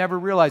 Maybe you've never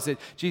realized that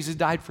Jesus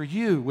died for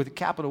you with a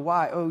capital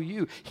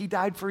Y-O-U. He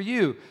died for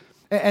you.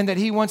 And that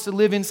he wants to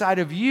live inside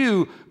of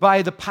you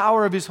by the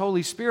power of his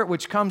Holy Spirit,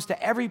 which comes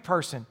to every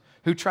person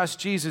who trusts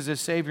Jesus as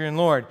Savior and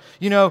Lord.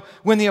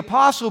 When the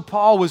Apostle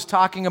Paul was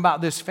talking about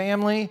this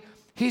family,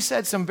 he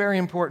said some very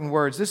important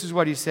words. This is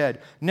what he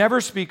said. Never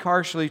speak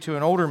harshly to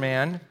an older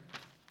man,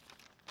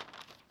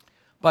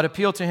 but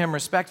appeal to him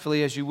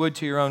respectfully as you would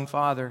to your own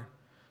father.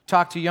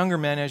 Talk to younger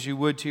men as you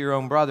would to your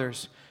own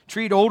brothers.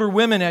 Treat older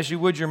women as you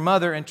would your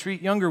mother, and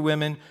treat younger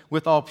women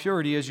with all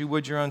purity as you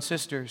would your own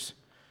sisters.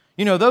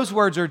 Those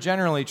words are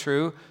generally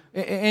true.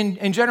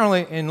 And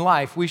generally in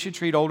life, we should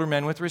treat older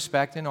men with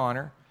respect and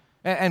honor,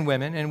 and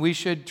women, and we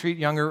should treat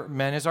younger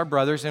men as our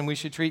brothers, and we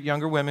should treat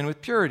younger women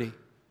with purity.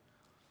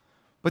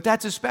 But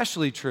that's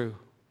especially true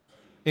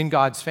in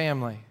God's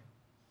family.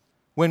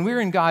 When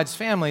we're in God's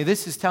family,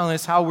 this is telling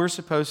us how we're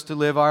supposed to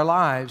live our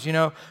lives,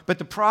 But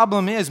the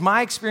problem is,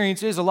 my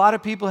experience is, a lot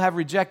of people have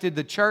rejected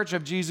the church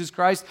of Jesus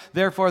Christ,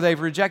 therefore they've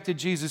rejected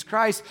Jesus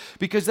Christ,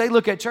 because they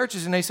look at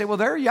churches and they say, well,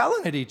 they're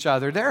yelling at each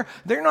other.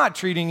 They're not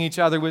treating each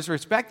other with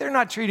respect. They're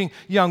not treating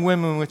young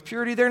women with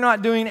purity. They're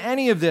not doing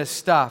any of this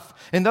stuff.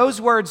 And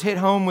those words hit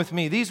home with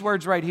me. These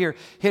words right here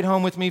hit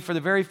home with me for the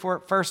very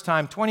first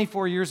time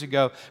 24 years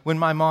ago when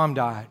my mom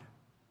died.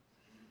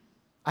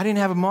 I didn't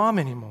have a mom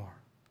anymore.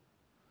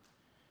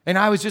 And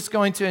I was just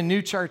going to a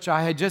new church.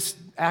 I had just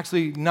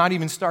actually not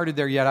even started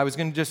there yet. I was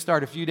going to just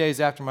start a few days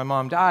after my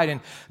mom died.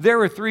 And there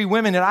were 3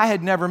 women that I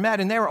had never met,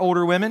 and they were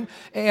older women.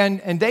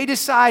 And they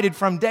decided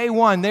from day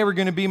one they were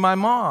going to be my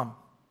mom.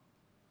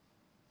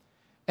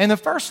 And the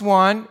first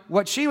one,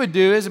 what she would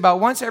do is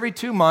about once every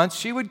 2 months,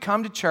 she would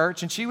come to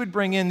church, and she would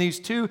bring in these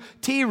 2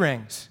 tea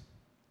rings.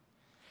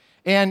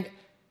 And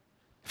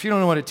if you don't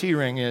know what a tea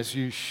ring is,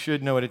 you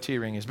should know what a tea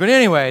ring is. But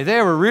anyway,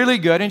 they were really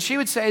good. And she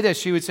would say this.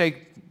 She would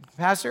say,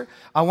 Pastor,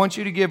 I want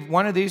you to give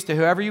one of these to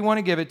whoever you want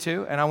to give it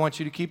to, and I want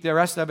you to keep the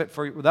rest of it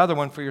for the other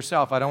one for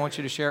yourself. I don't want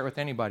you to share it with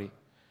anybody.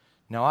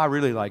 No, I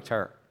really liked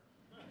her.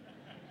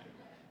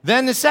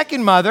 Then the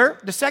second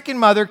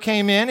mother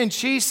came in, and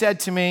she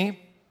said to me,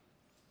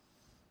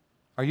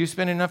 are you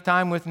spending enough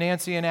time with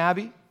Nancy and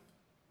Abby?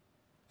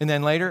 And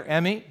then later,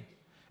 Emmy?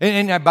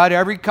 And about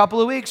every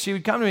couple of weeks, she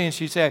would come to me and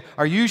she'd say,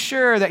 are you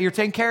sure that you're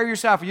taking care of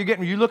yourself?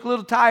 You look a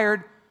little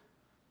tired.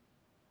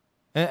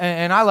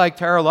 And I liked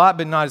her a lot,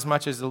 but not as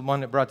much as the one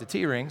that brought the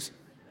tea rings.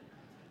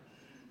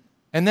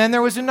 And then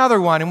there was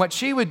another one. And what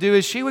she would do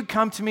is she would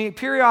come to me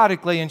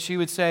periodically and she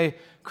would say,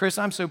 Chris,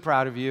 I'm so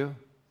proud of you.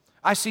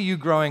 I see you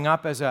growing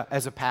up as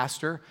a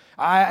pastor.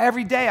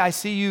 Every day I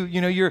see you,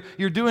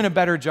 you're doing a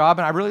better job,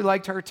 and I really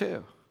liked her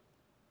too.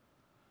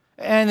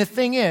 And the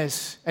thing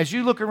is, as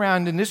you look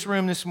around in this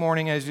room this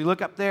morning, as you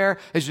look up there,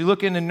 as you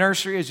look in the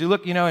nursery, as you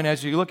look, and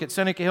as you look at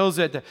Seneca Hills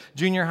at the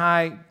junior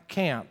high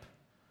camp,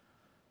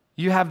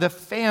 you have the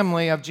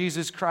family of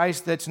Jesus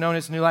Christ that's known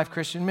as New Life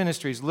Christian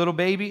Ministries. Little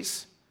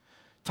babies,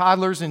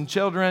 toddlers and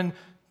children,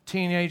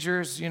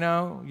 teenagers,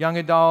 young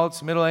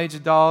adults, middle-aged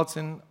adults,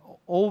 and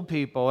old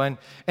people. And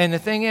the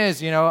thing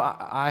is,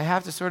 I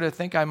have to sort of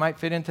think I might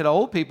fit into the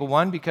old people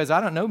one because I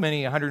don't know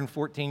many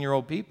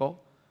 114-year-old people.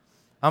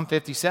 I'm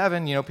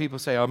 57. People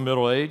say I'm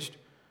middle-aged.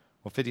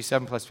 Well,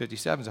 57 plus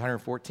 57 is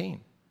 114.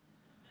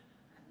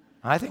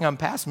 I think I'm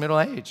past middle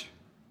age,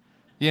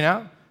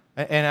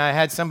 And I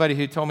had somebody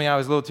who told me I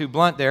was a little too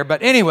blunt there.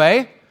 But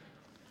anyway,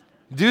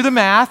 do the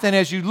math, and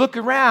as you look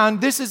around,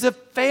 this is a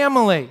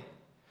family.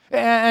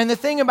 And the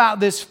thing about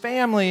this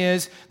family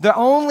is the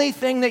only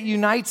thing that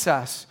unites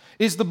us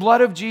is the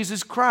blood of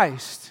Jesus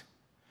Christ.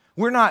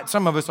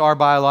 Some of us are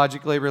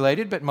biologically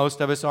related, but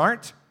most of us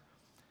aren't.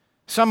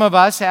 Some of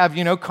us have,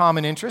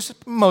 common interests.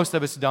 Most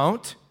of us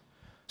don't.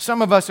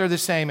 Some of us are the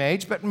same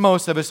age, but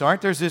most of us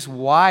aren't. There's this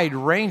wide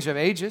range of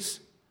ages.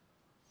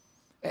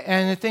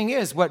 And the thing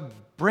is,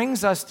 what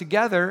brings us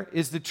together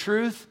is the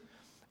truth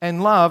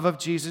and love of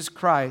Jesus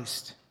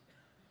Christ.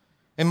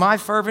 And my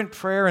fervent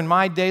prayer and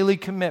my daily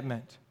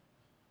commitment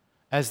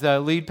as the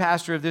lead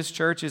pastor of this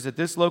church is that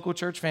this local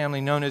church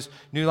family known as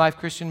New Life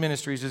Christian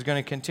Ministries is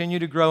going to continue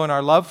to grow in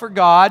our love for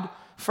God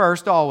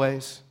first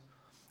always,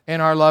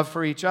 and our love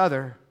for each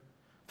other,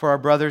 for our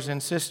brothers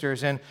and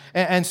sisters.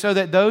 And so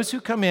that those who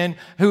come in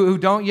who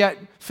don't yet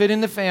fit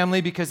in the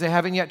family because they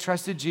haven't yet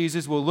trusted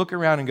Jesus will look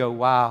around and go,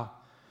 wow,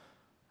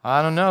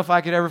 I don't know if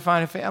I could ever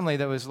find a family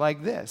that was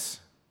like this.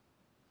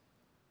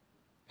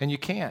 And you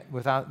can't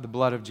without the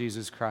blood of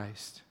Jesus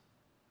Christ.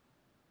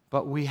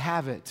 But we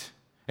have it.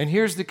 And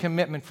here's the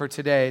commitment for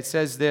today. It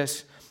says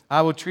this: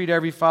 I will treat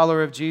every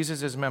follower of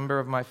Jesus as a member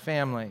of my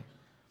family,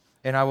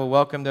 and I will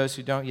welcome those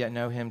who don't yet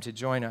know him to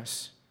join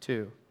us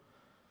too.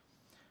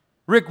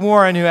 Rick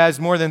Warren, who has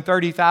more than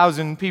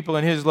 30,000 people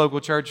in his local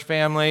church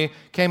family,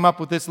 came up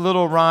with this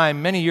little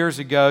rhyme many years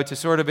ago to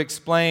sort of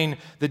explain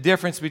the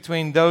difference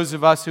between those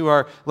of us who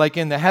are like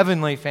in the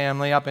heavenly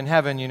family up in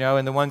heaven,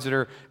 and the ones that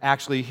are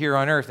actually here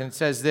on earth. And it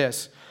says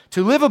this: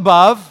 to live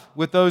above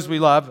with those we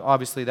love,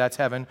 obviously that's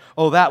heaven,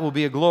 oh, that will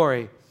be a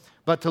glory.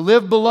 But to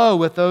live below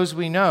with those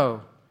we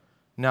know,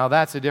 now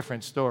that's a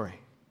different story.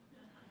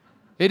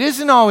 It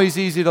isn't always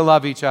easy to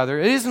love each other.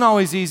 It isn't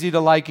always easy to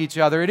like each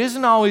other. It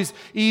isn't always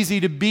easy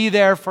to be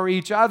there for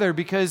each other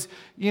because,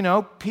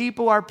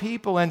 people are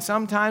people, and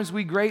sometimes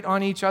we grate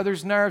on each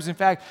other's nerves. In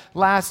fact,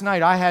 last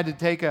night I had to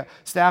take a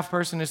staff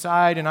person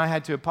aside and I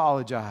had to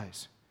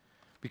apologize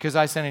because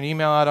I sent an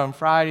email out on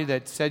Friday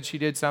that said she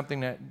did something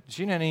that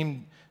she didn't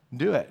even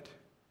do it.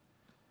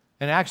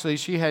 And actually,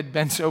 she had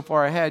been so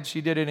far ahead,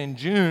 she did it in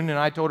June, and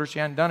I told her she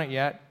hadn't done it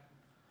yet.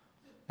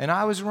 And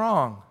I was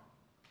wrong.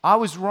 I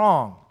was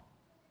wrong.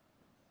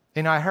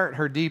 And I hurt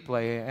her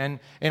deeply, and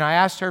I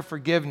asked her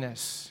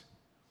forgiveness.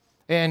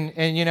 And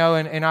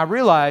I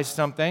realized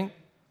something.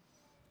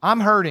 I'm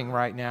hurting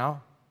right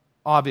now,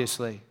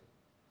 obviously.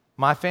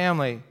 My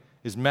family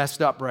is messed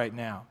up right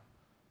now.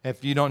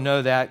 If you don't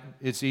know that,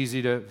 it's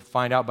easy to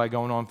find out by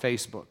going on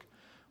Facebook.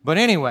 But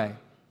anyway,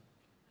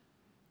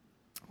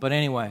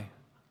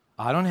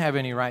 I don't have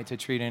any right to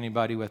treat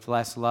anybody with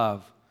less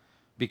love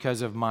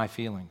because of my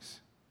feelings.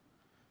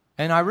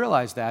 And I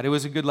realized that. It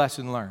was a good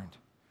lesson learned.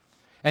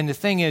 And the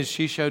thing is,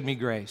 she showed me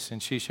grace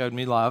and she showed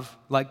me love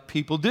like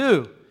people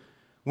do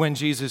when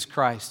Jesus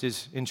Christ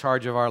is in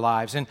charge of our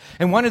lives. And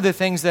one of the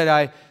things that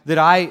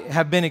I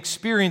have been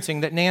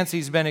experiencing, that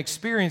Nancy's been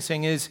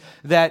experiencing, is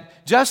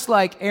that just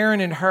like Aaron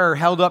and Hur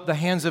held up the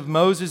hands of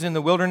Moses in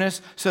the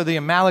wilderness so the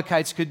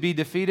Amalekites could be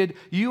defeated,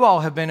 you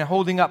all have been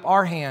holding up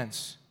our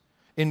hands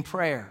in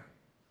prayer.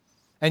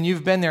 And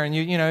you've been there and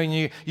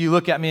you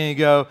look at me and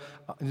you go,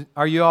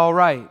 are you all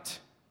right?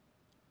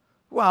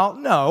 Well,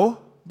 no,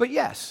 but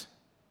yes.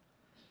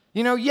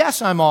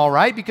 Yes, I'm all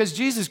right because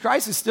Jesus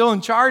Christ is still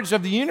in charge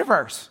of the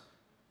universe.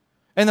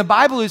 And the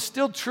Bible is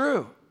still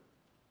true.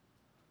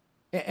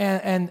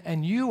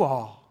 And you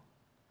all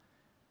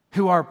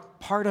who are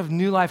part of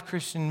New Life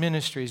Christian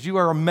Ministries, you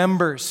are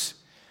members.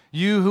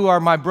 You who are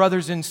my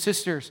brothers and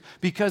sisters,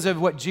 because of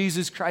what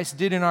Jesus Christ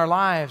did in our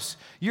lives,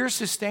 you're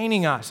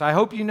sustaining us. I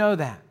hope you know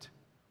that.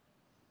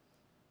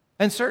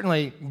 And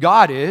certainly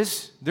God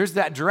is. There's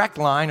that direct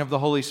line of the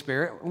Holy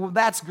Spirit. Well,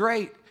 that's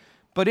great.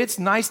 But it's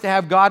nice to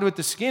have God with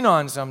the skin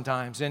on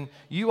sometimes, and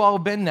you all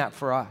have been that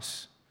for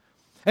us.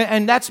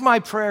 And that's my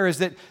prayer, is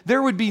that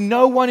there would be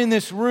no one in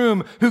this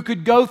room who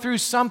could go through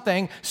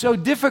something so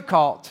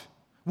difficult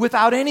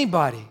without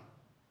anybody.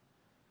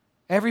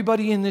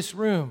 Everybody in this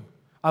room,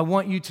 I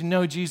want you to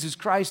know Jesus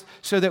Christ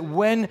so that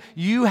when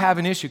you have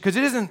an issue, because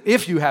it isn't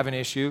if you have an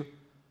issue,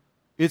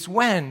 it's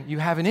when you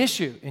have an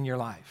issue in your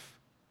life.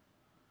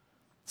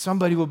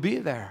 Somebody will be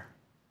there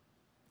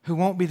who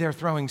won't be there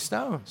throwing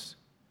stones,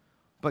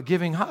 but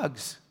giving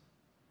hugs.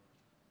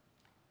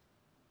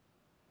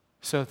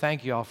 So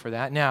thank you all for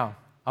that. Now,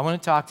 I want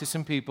to talk to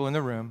some people in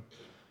the room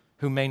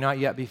who may not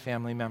yet be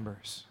family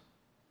members.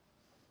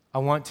 I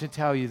want to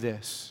tell you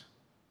this.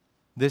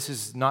 This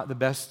is not the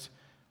best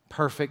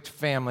perfect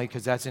family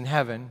because that's in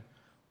heaven,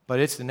 but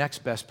it's the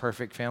next best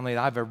perfect family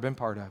that I've ever been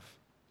part of.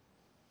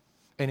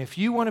 And if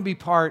you want to be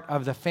part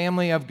of the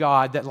family of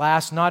God that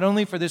lasts not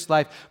only for this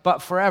life,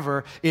 but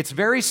forever, it's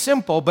very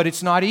simple, but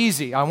it's not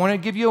easy. I want to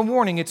give you a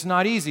warning, it's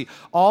not easy.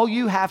 All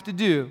you have to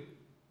do,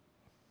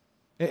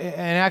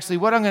 and actually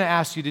what I'm going to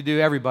ask you to do,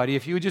 everybody,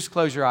 if you would just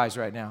close your eyes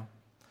right now.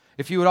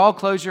 If you would all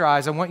close your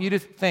eyes, I want you to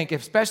think,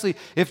 especially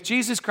if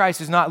Jesus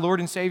Christ is not Lord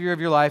and Savior of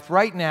your life,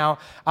 right now,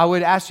 I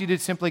would ask you to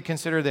simply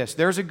consider this.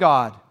 There's a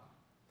God,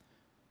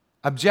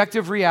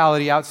 objective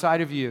reality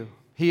outside of you.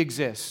 He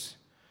exists.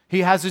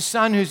 He has a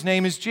son whose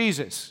name is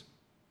Jesus.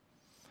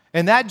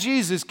 And that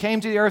Jesus came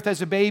to the earth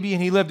as a baby,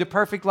 and he lived a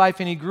perfect life,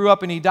 and he grew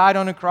up, and he died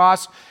on a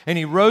cross, and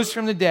he rose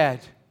from the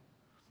dead.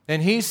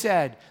 And he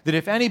said that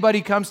if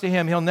anybody comes to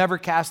him, he'll never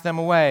cast them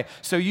away.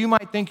 So you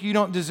might think you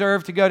don't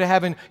deserve to go to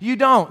heaven. You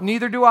don't.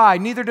 Neither do I.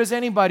 Neither does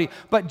anybody.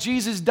 But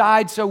Jesus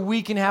died so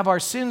we can have our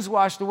sins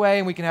washed away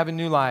and we can have a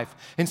new life.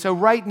 And so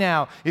right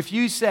now, if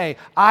you say,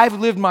 I've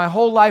lived my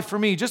whole life for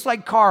me, just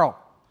like Carl,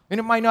 and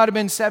it might not have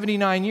been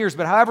 79 years,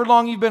 but however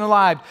long you've been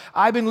alive,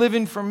 I've been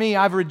living for me.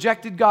 I've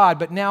rejected God,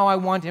 but now I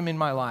want him in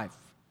my life.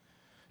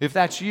 If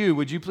that's you,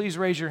 would you please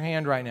raise your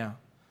hand right now?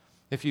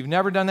 If you've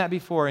never done that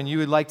before and you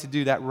would like to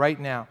do that right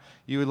now,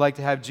 you would like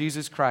to have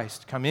Jesus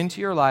Christ come into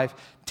your life,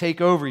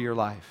 take over your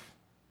life.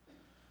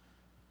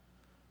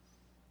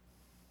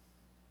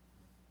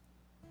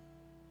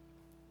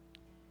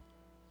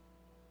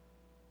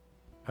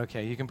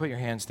 Okay, you can put your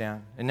hands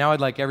down. And now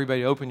I'd like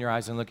everybody to open your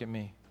eyes and look at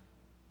me.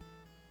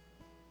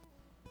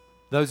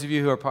 Those of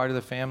you who are part of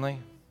the family,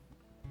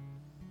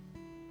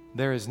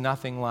 there is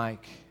nothing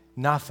like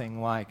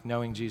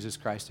knowing Jesus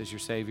Christ as your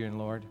Savior and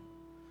Lord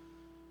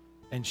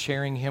and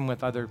sharing him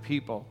with other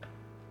people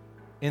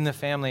in the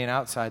family and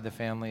outside the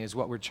family is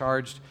what we're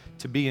charged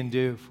to be and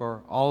do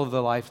for all of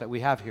the life that we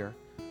have here.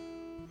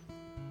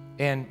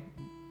 And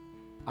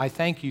I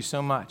thank you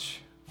so much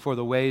for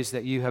the ways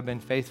that you have been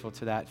faithful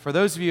to that. For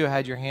those of you who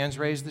had your hands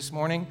raised this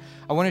morning,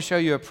 I want to show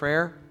you a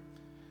prayer.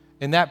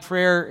 And that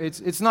prayer,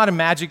 it's not a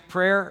magic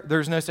prayer.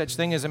 There's no such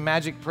thing as a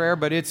magic prayer,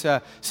 but it's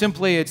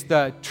simply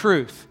the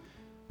truth.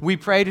 We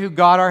pray to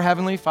God, our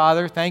Heavenly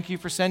Father, thank you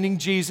for sending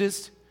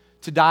Jesus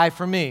to die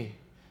for me.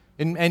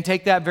 And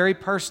take that very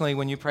personally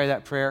when you pray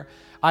that prayer.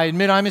 I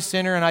admit I'm a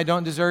sinner and I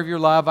don't deserve your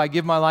love. I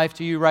give my life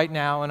to you right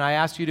now, and I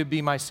ask you to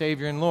be my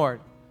Savior and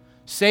Lord.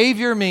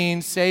 Savior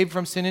means saved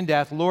from sin and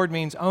death. Lord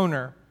means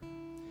owner.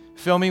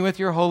 Fill me with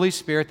your Holy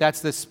Spirit.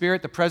 That's the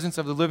Spirit, the presence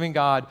of the living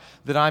God,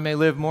 that I may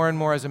live more and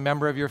more as a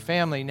member of your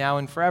family now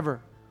and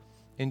forever.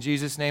 In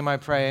Jesus' name I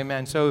pray,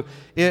 amen. So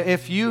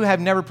if you have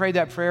never prayed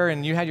that prayer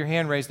and you had your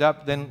hand raised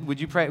up, then would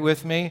you pray it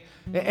with me?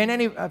 And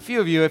a few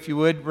of you, if you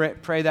would,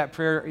 pray that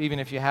prayer, even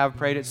if you have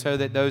prayed it, so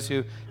that those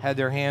who had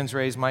their hands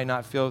raised might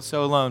not feel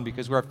so alone,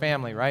 because we're a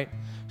family, right?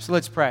 So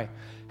let's pray.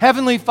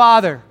 Heavenly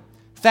Father,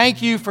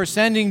 thank you for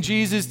sending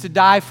Jesus to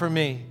die for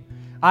me.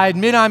 I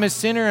admit I'm a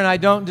sinner and I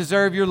don't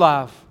deserve your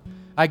love.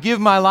 I give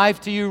my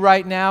life to you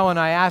right now, and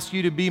I ask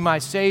you to be my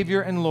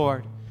Savior and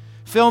Lord.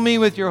 Fill me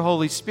with your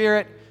Holy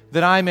Spirit,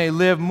 that I may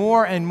live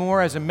more and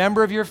more as a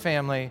member of your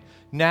family,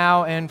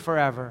 now and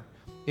forever.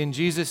 In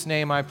Jesus'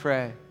 name I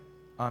pray.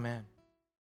 Amen.